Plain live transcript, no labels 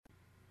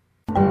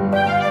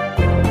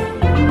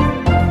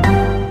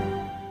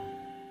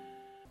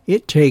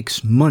It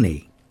takes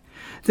money.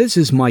 This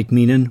is Mike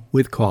Meenan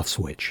with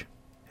CoffSwitch.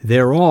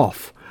 They're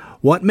off.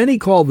 What many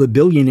call the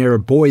billionaire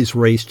boys'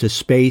 race to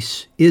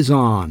space is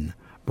on.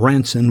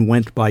 Branson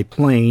went by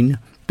plane,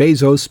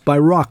 Bezos by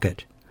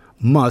rocket.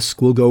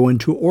 Musk will go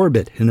into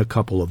orbit in a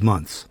couple of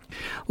months.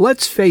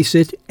 Let's face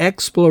it,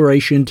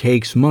 exploration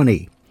takes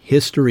money.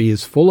 History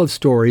is full of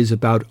stories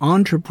about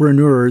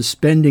entrepreneurs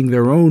spending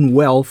their own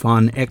wealth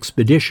on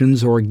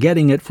expeditions or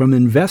getting it from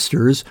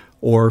investors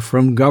or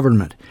from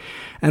government.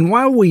 And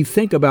while we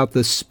think about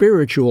the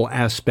spiritual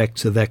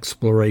aspects of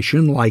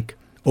exploration, like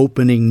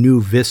opening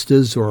new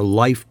vistas or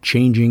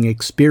life-changing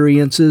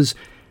experiences,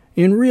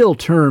 in real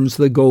terms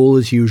the goal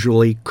is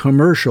usually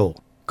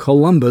commercial.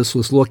 Columbus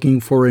was looking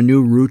for a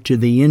new route to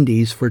the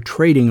Indies for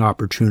trading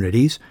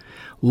opportunities.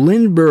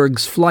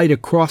 Lindbergh's flight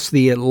across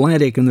the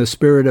Atlantic in the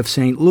spirit of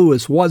St.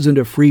 Louis wasn't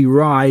a free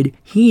ride.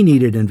 He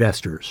needed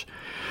investors.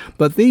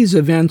 But these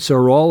events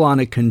are all on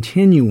a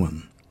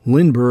continuum.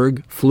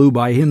 Lindbergh flew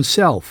by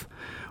himself.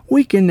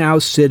 We can now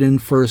sit in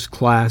first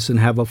class and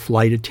have a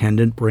flight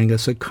attendant bring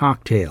us a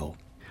cocktail.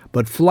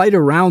 But flight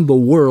around the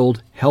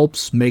world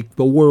helps make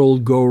the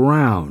world go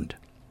round.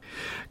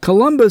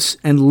 Columbus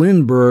and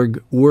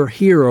Lindbergh were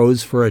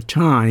heroes for a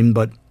time,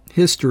 but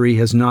history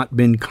has not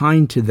been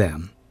kind to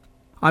them.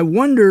 I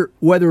wonder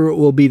whether it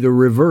will be the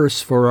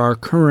reverse for our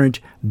current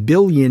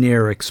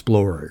billionaire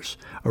explorers,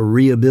 a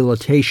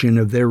rehabilitation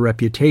of their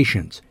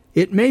reputations.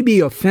 It may be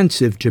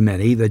offensive to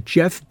many that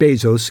Jeff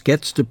Bezos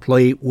gets to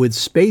play with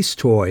space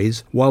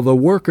toys while the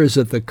workers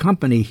at the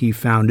company he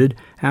founded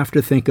have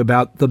to think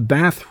about the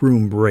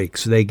bathroom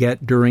breaks they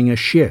get during a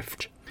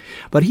shift.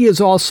 But he is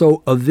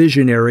also a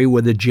visionary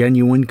with a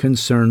genuine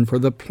concern for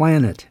the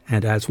planet,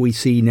 and as we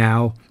see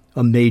now,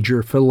 a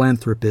major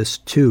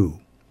philanthropist too.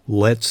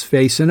 Let's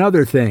face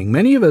another thing.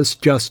 Many of us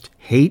just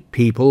hate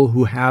people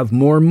who have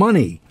more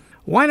money.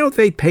 Why don't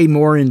they pay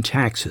more in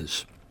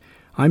taxes?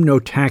 I'm no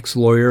tax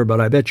lawyer, but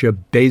I bet you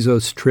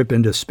Bezos' trip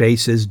into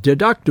space is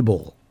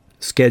deductible.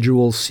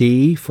 Schedule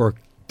C for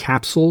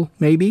capsule,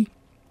 maybe?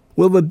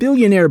 Will the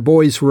billionaire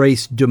boys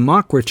race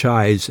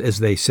democratize, as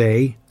they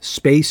say,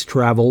 space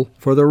travel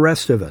for the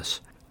rest of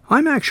us?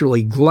 I'm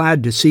actually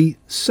glad to see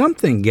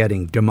something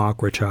getting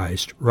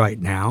democratized right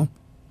now.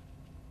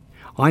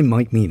 I'm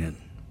Mike Meenan.